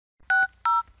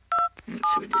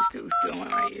Let's see what this dude's doing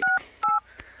right here.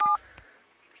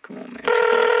 Come on, man.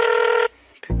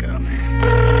 Pick up,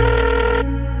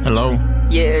 man. Hello?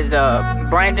 Yeah, is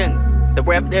Brandon, the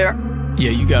rep there? Yeah,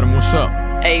 you got him. What's up?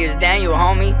 Hey, it's Daniel,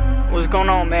 homie. What's going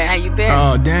on, man? How you been?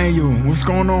 Oh, Daniel. What's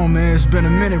going on, man? It's been a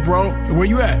minute, bro. Where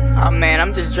you at? Oh, man,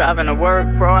 I'm just driving to work,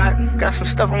 bro. I got some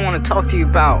stuff I want to talk to you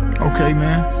about. Okay,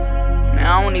 man. Man,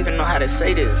 I don't even know how to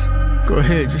say this. Go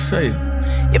ahead, just say it.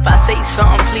 If I say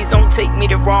something, please don't take me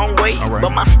the wrong way. Right. But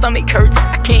my stomach hurts,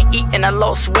 I can't eat and I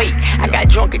lost weight. I got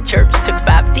drunk at church, took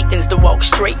 5 deacons to walk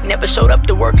straight. Never showed up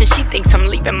to work and she thinks I'm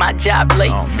leaving my job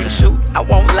late. Shoot, I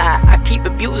won't lie, I keep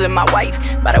abusing my wife.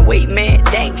 By the way, man,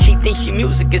 dang, she thinks your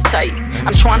music is tight.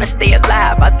 I'm trying to stay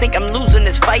alive, I think I'm losing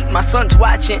this fight. My son's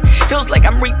watching, feels like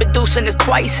I'm reproducing this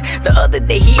twice. The other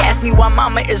day he asked me why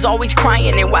mama is always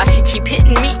crying and why she keep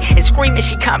hitting me and screaming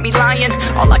she caught me lying.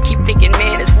 All I keep thinking,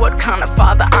 man, is what kind of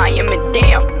father I am, and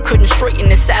damn, couldn't straighten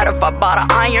this out if I bought an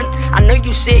iron. I know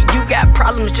you said you got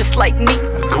problems just like me.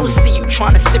 I don't see you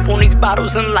trying to sip on these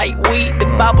bottles and light weed. The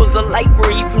Bible's a light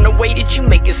read from the way that you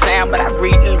make it sound, but I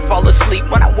read and fall asleep.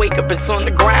 When I wake up, it's on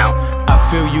the ground. I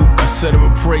feel you, I said I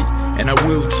would pray, and I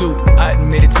will too. I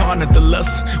admit it's hard not to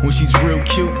lust when she's real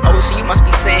cute. Oh, so you must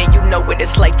be saying you know what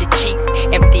it's like to cheat,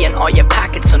 emptying all your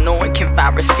pockets so no one can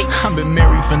find receipts. I've been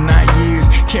married for 9 years,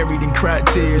 carried in cried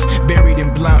tears, buried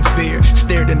in blind fear,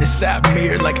 stared in the side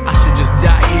mirror like I should just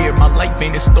die here. My life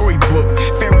ain't a storybook,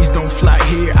 fairies don't fly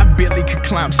here. I barely could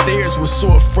climb stairs, was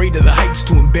so afraid of the heights,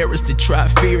 too embarrassed to try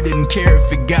fear. Didn't care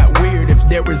if it got weird, if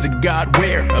there was a God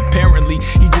where. Apparently,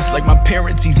 he just like my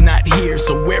parents, he's not here.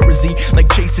 So where is he?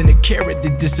 Like chasing a carrot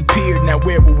that disappeared. Now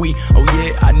where were we? Oh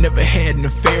yeah, I never had an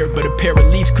affair, but a pair of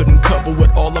leaves couldn't cover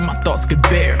what all of my thoughts could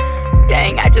bear.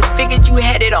 Dang, I just figured you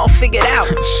had it all figured out.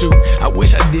 Shoot, I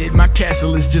wish I did, my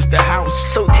castle is just a house.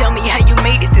 So tell me how you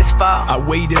made it this far. I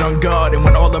waited on God, and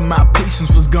when all of my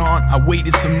patience was gone, I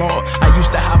waited some more. I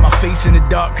used to hide my face in the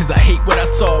dark, cause I hate what I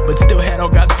saw, but still had all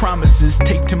God's promises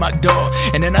taped to my door.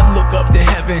 And then I look up to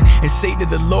heaven and say to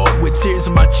the Lord, with tears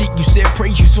on my cheek, you said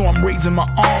praise you, so I'm raising my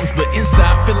arms. But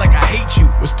inside, I feel like I hate you,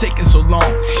 what's taking so long?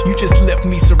 You just left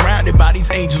me surrounded by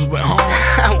these angels with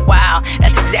horns. Wow,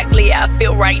 that's exactly how I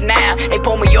feel right now. They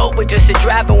pull me over just to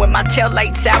driving with my tail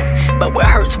lights out. But what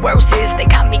hurts worse is they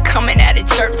got me coming at a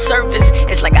church service.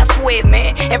 It's like I swear,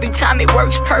 man, every time it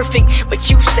works perfect. But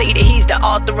you say that he's the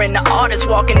author and the artist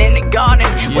walking in the garden.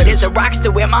 Yes. Well, there's a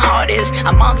rockster where my heart is,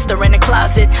 a monster in the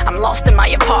closet. I'm lost in my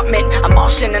apartment, a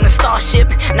Martian in a starship.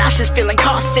 Nauseous, feeling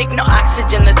caustic, no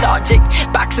oxygen, lethargic.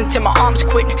 Boxing till my arms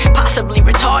quit, possibly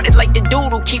retarded. Like the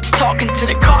dude who keeps talking to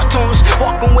the cartoons.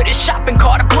 Walking with a shopping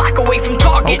cart a block away from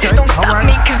Target. Okay, Don't stop right.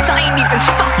 me, cause I ain't even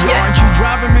stuck Yo, yet. aren't you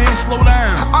driving, man? Slow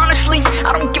down. Honestly,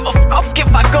 I don't give a fuck if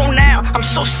I go now. I'm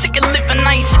so sick of living,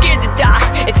 I ain't scared to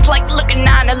die. It's like looking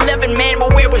 9/11, man,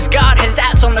 but where was God? His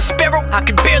ass on a sparrow, I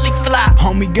could barely fly.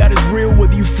 Homie, God is real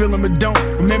whether you feel him or don't.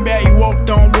 Remember how he walked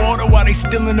on water while they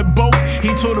still in the boat?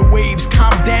 He told the waves,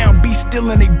 calm down, be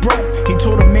still, and they broke. He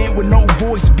told a man with no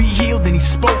voice, be healed, and he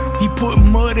spoke. He put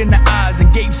mud in the eyes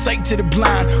and gave sight to the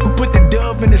blind. Who put the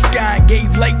dove in the sky and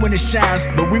gave light when it shines?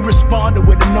 But we responded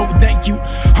with a no thank you.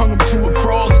 Hung him to a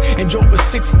cross and drove a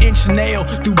 6-inch nail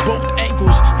through both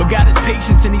ankles. But got his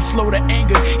patience and he slowed to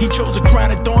anger. He chose a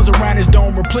crown of thorns around his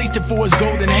dome, replaced it for his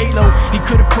golden halo. He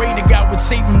could have prayed that God would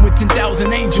save him with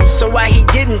 10,000 angels. So why he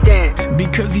didn't then?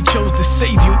 Because he chose to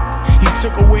save you. He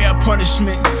took away our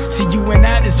punishment. See, you and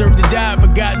I deserve to die,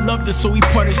 but God loved us, so he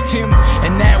punished him.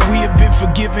 And now we have been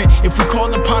forgiven if we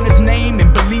call upon his name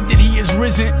and believe that he is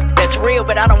risen. That's real,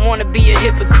 but I don't wanna be a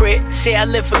hypocrite. Say I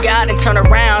live for God and turn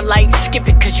around like skip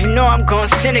it, cause you know I'm gonna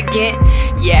sin again.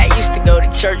 Yeah, I used to go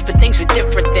to church, but things were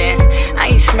different then. I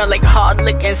ain't smell like hard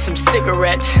liquor and some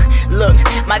cigarettes. Look,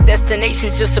 my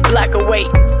destination's just a block away.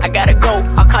 I gotta go,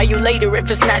 I'll call you later if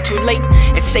it's not too late.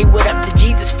 And say what up to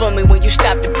Jesus for me when you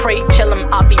stop to pray. Tell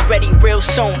him I'll be ready real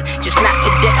soon, just not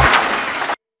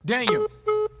today. Daniel,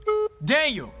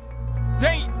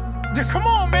 come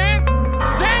on, man.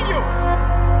 Daniel,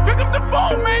 pick up the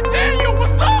phone, man. Daniel,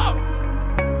 what's up?